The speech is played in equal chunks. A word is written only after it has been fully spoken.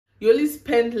You only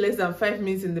spend less than 5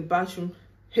 minutes in the bathroom.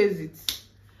 Hesitate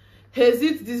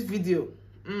this video.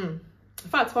 In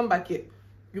fact, come back here.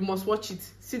 You must watch it.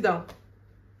 Sit down.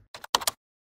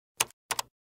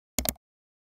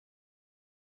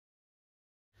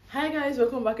 Hi guys,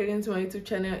 welcome back again to my YouTube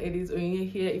channel. It is Onyinye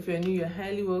here. If you're new, you're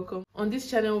highly welcome. On this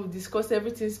channel, we discuss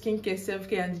everything skincare,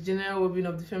 self-care, and the general well-being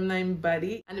of the feminine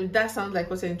body. And if that sounds like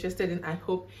what you're interested in, I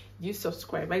hope you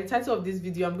subscribe. By the title of this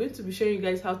video, I'm going to be showing you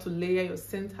guys how to layer your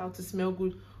scent, how to smell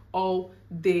good all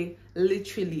day,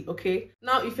 literally. Okay,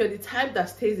 now if you're the type that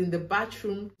stays in the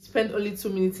bathroom, spend only 2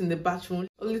 minutes in the bathroom,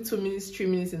 only 2 minutes, 3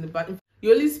 minutes in the bathroom,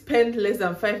 you only spend less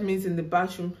than 5 minutes in the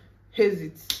bathroom,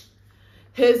 hesitate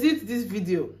this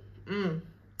video. In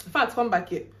fact, come back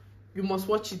here. You must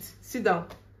watch it. Sit down,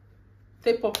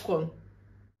 take popcorn,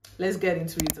 let's get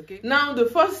into it. Okay, now the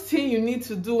first thing you need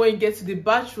to do when you get to the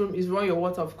bathroom is run your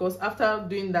water. Of course, after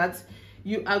doing that,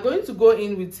 you are going to go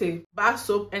in with a bar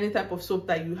soap, any type of soap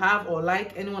that you have or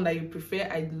like, anyone that you prefer.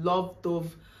 I love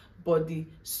Dove body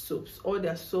soaps. All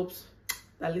their soaps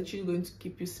are literally going to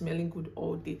keep you smelling good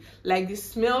all day. Like, the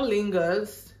smell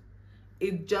lingers,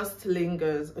 it just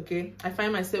lingers. Okay, I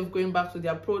find myself going back to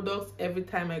their products every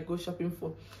time I go shopping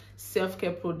for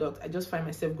self-care products. I just find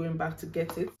myself going back to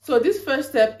get it. So this first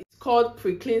step is called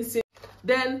pre-cleansing.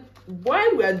 Then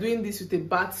while we are doing this with a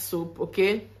bath soap,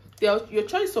 okay, your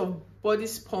choice of body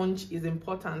sponge is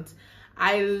important.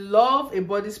 I love a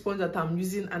body sponge that I'm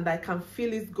using, and I can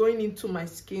feel it going into my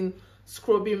skin,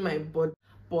 scrubbing my body,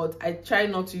 but I try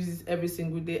not to use it every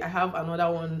single day. I have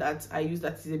another one that I use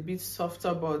that is a bit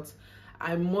softer, but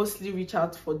I mostly reach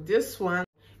out for this one.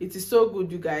 It is so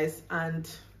good, you guys, and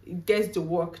it gets the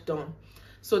work done.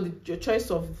 So your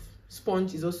choice of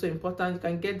sponge is also important. You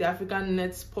can get the African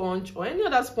net sponge or any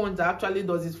other sponge that actually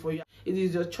does it for you. It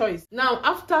is your choice. Now,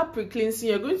 after pre-cleansing,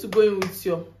 you're going to go in with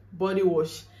your body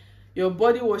wash. Your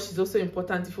body wash is also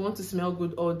important if you want to smell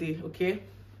good all day. Okay,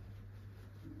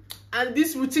 and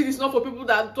this routine is not for people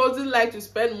that doesn't like to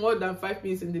spend more than 5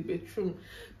 minutes in the bedroom.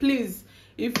 Please,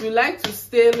 if you like to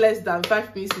stay less than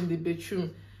 5 minutes in the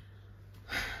bedroom,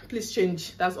 please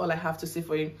change. That's all I have to say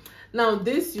for you. Now,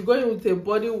 this, you're going with a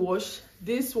body wash.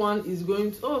 This one is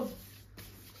going to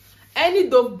any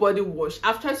Dove body wash.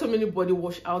 I've tried so many body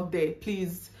wash out there.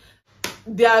 Please,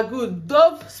 they are good.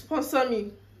 Dove, sponsor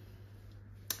me.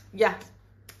 Yeah,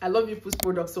 I love you people's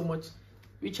products so much.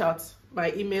 Reach out.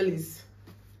 My email is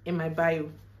in my bio.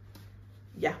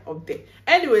 Yeah, up there.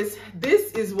 Anyways,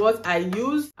 this is what I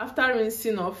use. After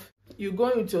rinsing off, you go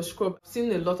into your scrub. I've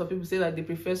seen a lot of people say that they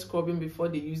prefer scrubbing before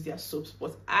they use their soaps,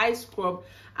 but I scrub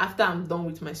after I'm done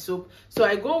with my soap. So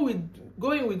I go in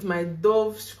with my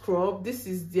Dove scrub. This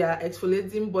is their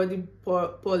exfoliating body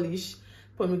polish,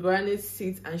 pomegranate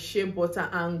seeds and shea butter.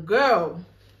 And girl,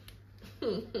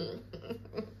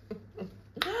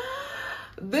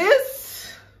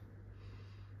 this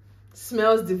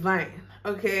smells divine.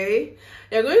 Okay,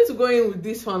 you're going to go in with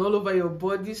this one all over your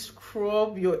body.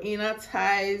 Scrub your inner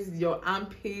thighs, your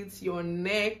armpits, your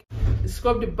neck,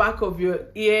 scrub the back of your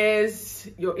ears,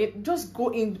 just go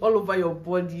in all over your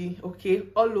body. Okay,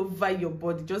 all over your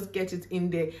body. Just get it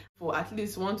in there for at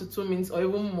least 1 to 2 minutes or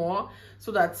even more,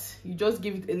 so that you just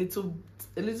give it a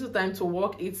little time to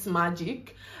work its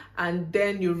magic, and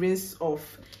then you rinse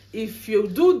off. If you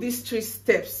do these 3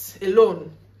 steps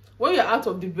alone, when you're out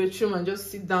of the bedroom and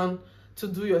just sit down to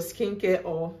do your skincare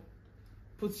or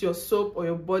put your soap or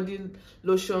your body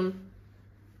lotion,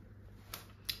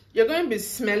 you're going to be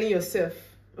smelling yourself.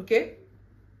 Okay,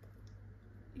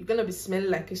 you're going to be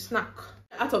smelling like a snack.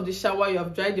 Out of the shower, you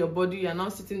have dried your body, you're now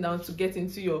sitting down to get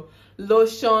into your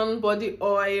lotion, body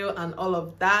oil, and all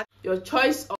of that. Your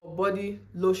choice of body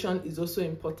lotion is also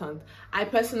important. I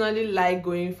personally like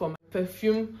going for my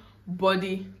perfume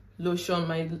body lotion,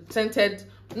 my scented,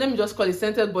 let me just call it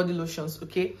scented body lotions.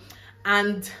 Okay,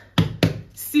 and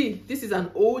see, this is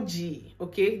an OG.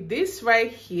 Okay, this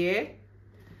right here,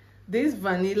 this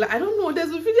vanilla, I don't know, there's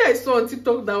a video I saw on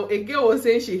TikTok that a girl was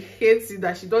saying she hates it,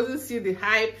 that she doesn't see the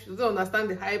hype, she doesn't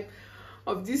understand the hype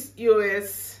of this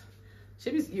EOS,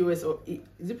 maybe it's EOS, or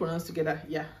is it pronounced together?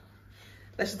 Yeah,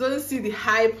 that she doesn't see the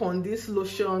hype on this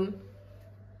lotion,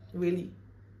 really.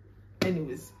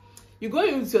 Anyways, you go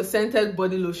in with your scented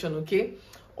body lotion, okay,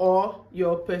 or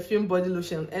your perfume body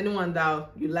lotion, anyone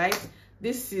that you like.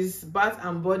 This is Bath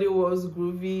and Body Works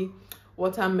Groovy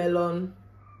Watermelon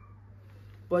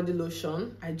body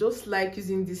lotion. I just like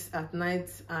using this at night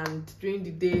and during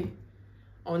the day,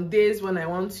 on days when I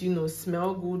want to, you know,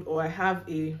 smell good, or I have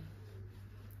a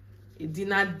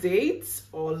dinner date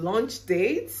or lunch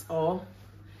date or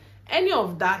any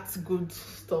of that good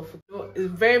stuff. You know, it's a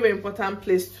very, very important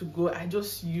place to go. I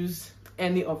just use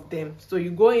any of them. So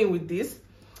you go in with this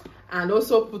and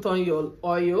also put on your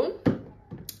oil.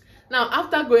 Now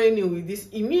after going in with this,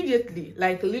 immediately,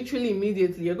 like literally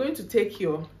immediately, you're going to take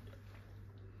your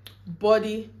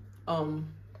body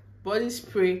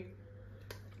spray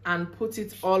and put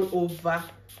it all over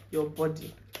your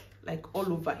body, like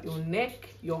all over your neck,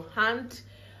 your hand,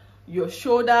 your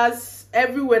shoulders,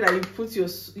 everywhere that you put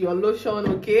your lotion.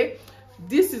 Okay,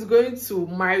 this is going to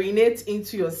marinate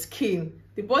into your skin.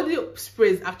 The body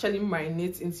sprays actually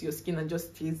marinates into your skin and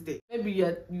just stays there. Maybe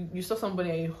you saw somebody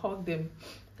and you hug them,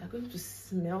 they're going to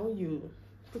smell you.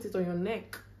 Put it on your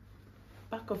neck,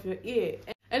 back of your ear,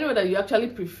 anywhere that you actually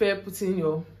prefer putting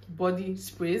your body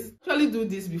sprays. Actually do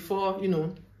this before, you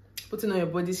know, putting on your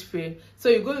body spray. So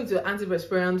you go into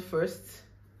antiperspirant first.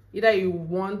 Either you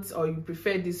want or you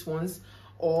prefer these ones,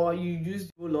 or you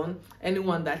use roll-on,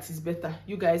 anyone that is better.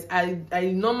 You guys,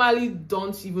 I normally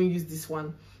don't even use this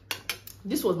one.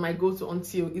 This was my go-to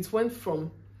until it went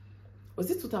from,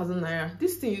 was it 2,000 naira?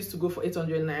 This thing used to go for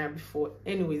 800 naira before.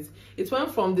 Anyways, it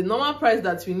went from the normal price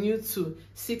that we knew to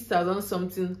 6,000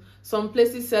 something. Some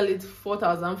places sell it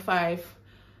 4,500.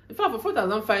 In fact, for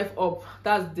 4,500 up,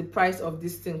 that's the price of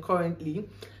this thing currently.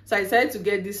 So I decided to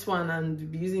get this one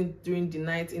and be using it during the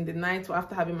night. In the night,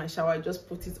 after having my shower, I just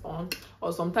put it on.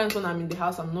 Or sometimes when I'm in the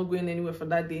house, I'm not going anywhere for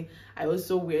that day, I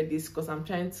also wear this because I'm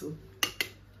trying to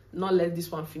not let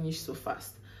this one finish so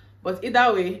fast. But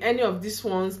either way, any of these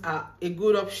ones are a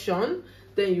good option.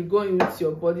 Then you go in with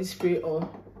your body spray or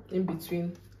in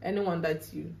between, anyone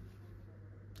that you,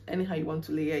 anyhow you want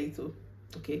to layer it.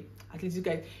 Okay, at least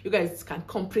you guys can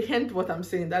comprehend what I'm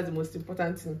saying. That's the most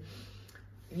important thing.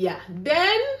 Yeah,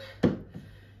 then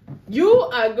you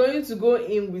are going to go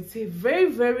in with a very,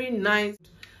 very nice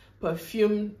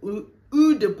perfume.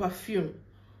 Eau de perfume.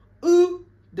 Eau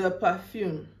de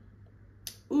perfume.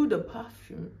 Eau de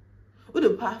perfume. Eau de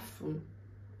perfume.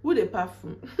 Eau de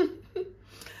perfume.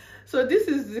 So this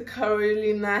is the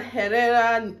Carolina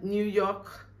Herrera, New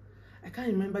York. I can't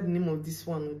remember the name of this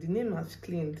one. The name has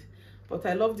cleaned, but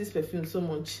I love this perfume so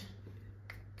much.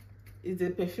 It's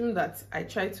a perfume that I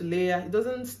try to layer. It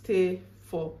doesn't stay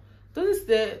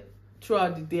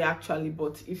throughout the day actually,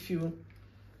 but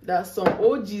there are some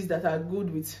OGs that are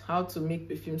good with how to make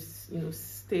perfumes, you know,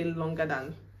 stay longer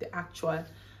than the actual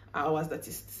hours that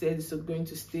it said it's going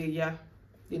to stay. Yeah,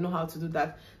 they know how to do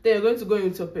that. Then you're going to go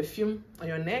into a perfume on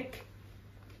your neck,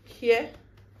 here,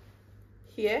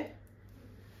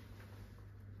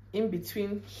 in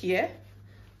between here.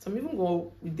 Some even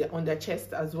go with on their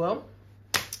chest as well,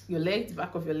 your legs,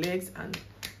 back of your legs, and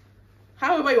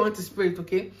however you want to spray it.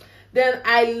 Okay, then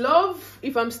I love,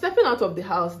 if I'm stepping out of the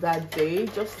house that day,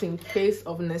 just in case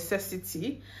of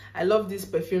necessity, I love this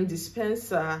perfume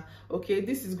dispenser. Okay,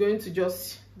 this is going to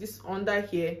just, this under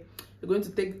here, you're going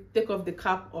to take off the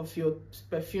cap of your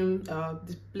perfume,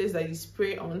 the place that you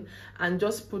spray on, and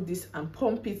just put this and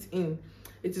pump it in.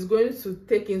 It is going to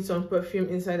take in some perfume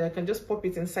inside. I can just pop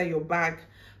it inside your bag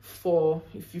for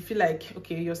if you feel like,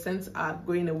 okay, your scents are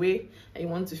going away and you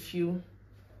want to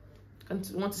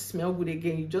smell good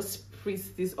again. You just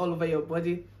spritz this all over your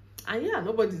body, and yeah,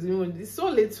 nobody's doing it. It's so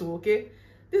little. Okay,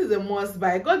 this is a must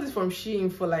buy. I got this from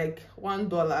Shein for like $1.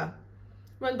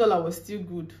 $1 was still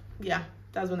good. Yeah,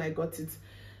 that's when I got it.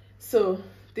 So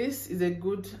this is a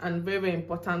good and very, very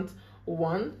important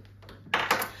one.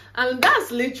 And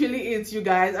that's literally it, you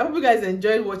guys. I hope you guys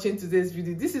enjoyed watching today's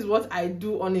video. This is what I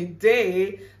do on a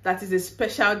day that is a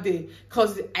special day,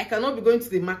 because I cannot be going to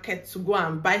the market to go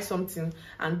and buy something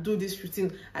and do this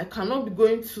routine. I cannot be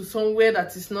going to somewhere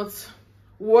that is not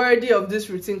worthy of this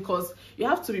routine, because you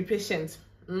have to be patient.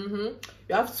 You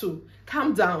have to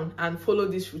calm down and follow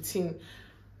this routine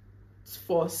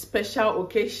for special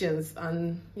occasions,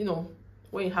 and you know,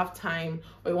 when you have time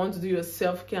or you want to do your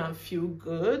self-care and feel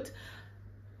good,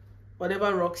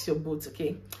 whatever rocks your boat.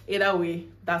 Okay, either way,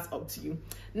 that's up to you.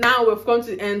 Now we've come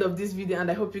to the end of this video, and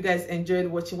I hope you guys enjoyed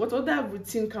watching. What other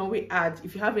routine can we add?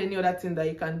 If you have any other thing that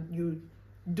you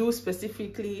do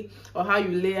specifically, or how you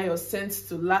layer your scents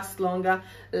to last longer,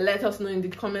 let us know in the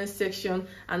comment section.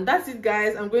 And that's it,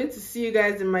 guys. I'm going to see you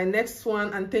guys in my next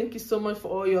one, and thank you so much for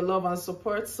all your love and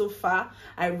support so far.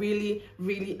 I really,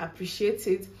 really appreciate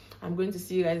it. I'm going to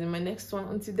see you guys in my next one.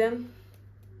 Until then,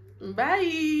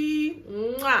 bye.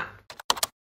 Mwah.